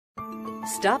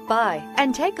Stop by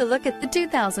and take a look at the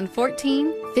 2014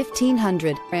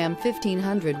 1500. Ram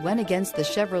 1500 went against the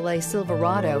Chevrolet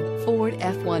Silverado, Ford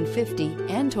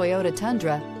F-150, and Toyota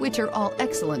Tundra, which are all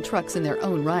excellent trucks in their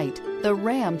own right. The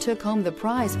Ram took home the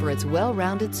prize for its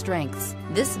well-rounded strengths.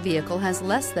 This vehicle has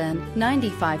less than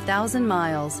 95,000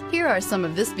 miles. Here are some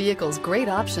of this vehicle's great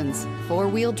options: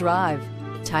 four-wheel drive,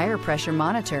 tire pressure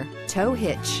monitor, tow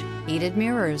hitch, heated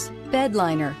mirrors, bed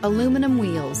liner, aluminum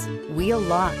wheels, wheel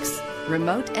locks,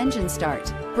 remote engine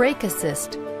start, brake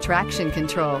assist, traction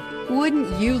control.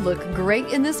 Wouldn't you look great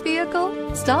in this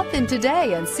vehicle? Stop in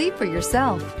today and see for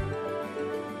yourself.